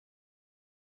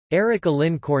Eric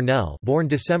Allin Cornell, born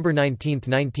December 19,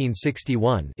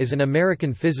 1961, is an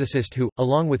American physicist who,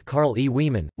 along with Carl E.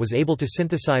 Wieman, was able to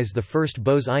synthesize the first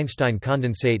Bose–Einstein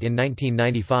condensate in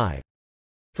 1995.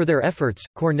 For their efforts,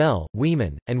 Cornell,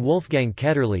 Wieman, and Wolfgang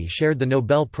Ketterle shared the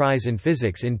Nobel Prize in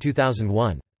Physics in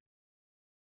 2001.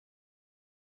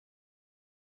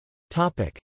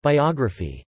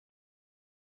 Biography.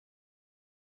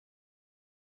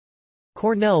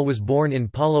 Cornell was born in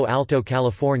Palo Alto,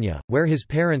 California, where his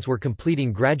parents were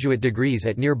completing graduate degrees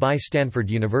at nearby Stanford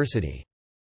University.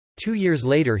 2 years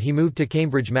later he moved to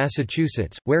Cambridge,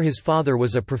 Massachusetts, where his father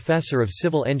was a professor of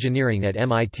civil engineering at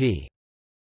MIT.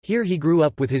 Here he grew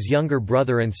up with his younger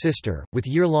brother and sister, with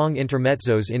year-long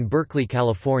intermezzos in Berkeley,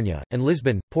 California, and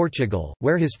Lisbon, Portugal,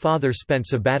 where his father spent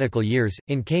sabbatical years.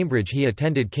 In Cambridge he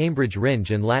attended Cambridge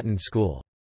Rindge and Latin School.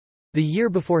 The year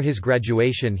before his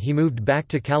graduation he moved back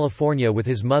to California with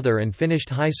his mother and finished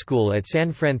high school at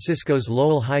San Francisco's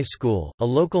Lowell High School, a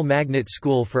local magnet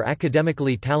school for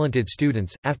academically talented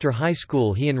students. After high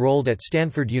school he enrolled at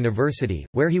Stanford University,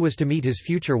 where he was to meet his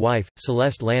future wife,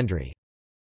 Celeste Landry.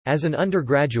 As an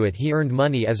undergraduate he earned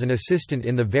money as an assistant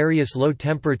in the various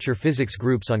low-temperature physics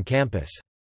groups on campus.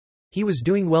 He was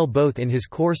doing well both in his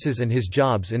courses and his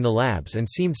jobs in the labs and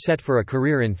seemed set for a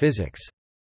career in physics.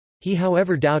 He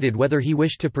however doubted whether he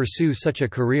wished to pursue such a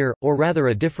career, or rather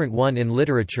a different one in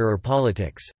literature or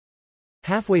politics.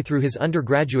 Halfway through his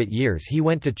undergraduate years he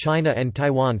went to China and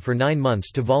Taiwan for 9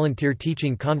 months to volunteer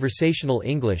teaching conversational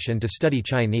English and to study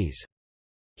Chinese.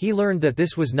 He learned that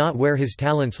this was not where his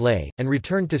talents lay, and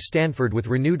returned to Stanford with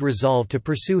renewed resolve to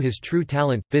pursue his true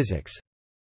talent, physics.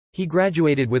 He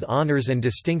graduated with honors and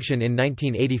distinction in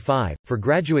 1985. For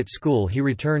graduate school he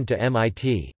returned to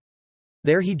MIT.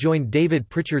 There he joined David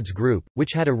Pritchard's group,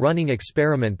 which had a running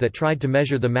experiment that tried to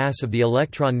measure the mass of the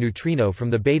electron neutrino from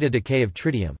the beta decay of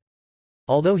tritium.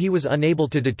 Although he was unable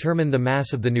to determine the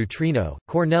mass of the neutrino,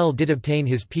 Cornell did obtain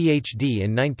his Ph.D.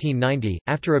 in 1990.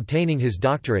 After obtaining his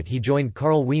doctorate he joined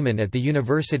Carl Wieman at the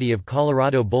University of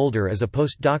Colorado Boulder as a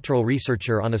postdoctoral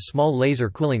researcher on a small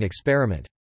laser cooling experiment.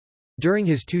 During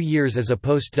his 2 years as a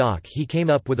postdoc he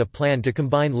came up with a plan to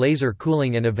combine laser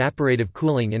cooling and evaporative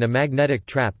cooling in a magnetic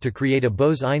trap to create a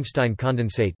Bose–Einstein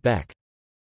condensate (BEC).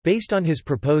 Based on his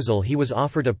proposal he was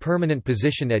offered a permanent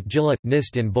position at GILA,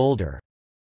 NIST in Boulder.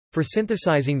 For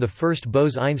synthesizing the first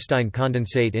Bose–Einstein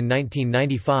condensate in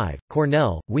 1995,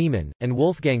 Cornell, Wieman, and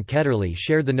Wolfgang Ketterle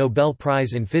shared the Nobel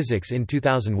Prize in Physics in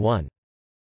 2001.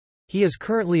 He is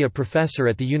currently a professor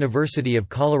at the University of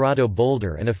Colorado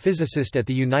Boulder and a physicist at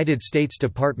the United States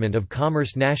Department of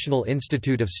Commerce National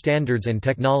Institute of Standards and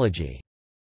Technology.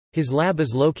 His lab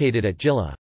is located at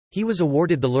GILA. He was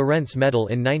awarded the Lorentz Medal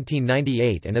in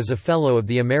 1998 and is a Fellow of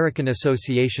the American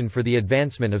Association for the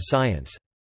Advancement of Science.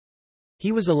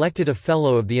 He was elected a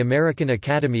Fellow of the American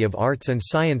Academy of Arts and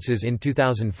Sciences in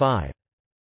 2005.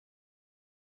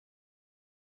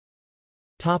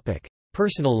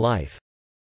 Personal life.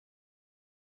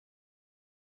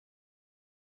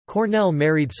 Cornell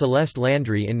married Celeste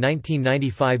Landry in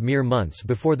 1995, mere months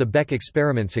before the BEC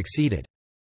experiment succeeded.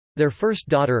 Their first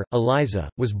daughter, Eliza,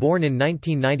 was born in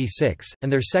 1996,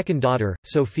 and their second daughter,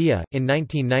 Sophia, in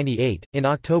 1998. In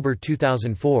October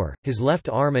 2004, his left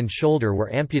arm and shoulder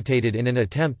were amputated in an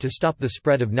attempt to stop the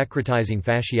spread of necrotizing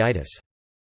fasciitis.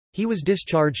 He was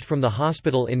discharged from the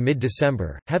hospital in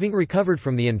mid-December, having recovered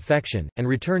from the infection, and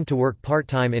returned to work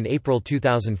part-time in April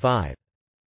 2005.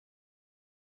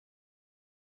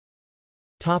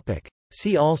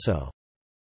 See also: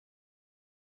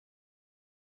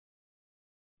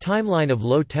 Timeline of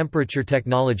low-temperature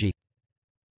technology.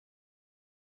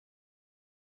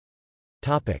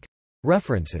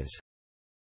 References.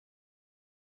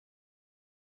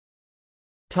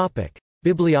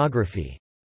 Bibliography.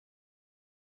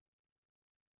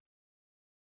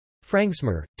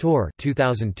 Franksmer, Tor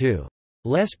 2002.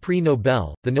 Les Prix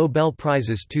Nobel, The Nobel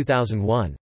Prizes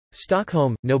 2001.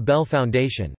 Stockholm, Nobel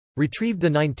Foundation. Retrieved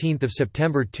 19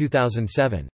 September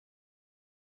 2007.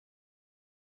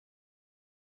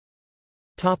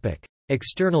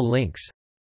 External links.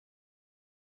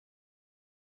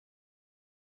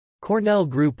 Cornell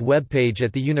Group webpage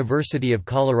at the University of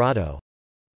Colorado.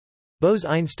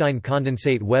 Bose–Einstein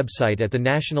condensate website at the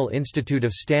National Institute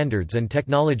of Standards and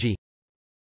Technology.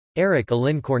 Eric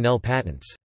Allin Cornell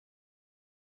patents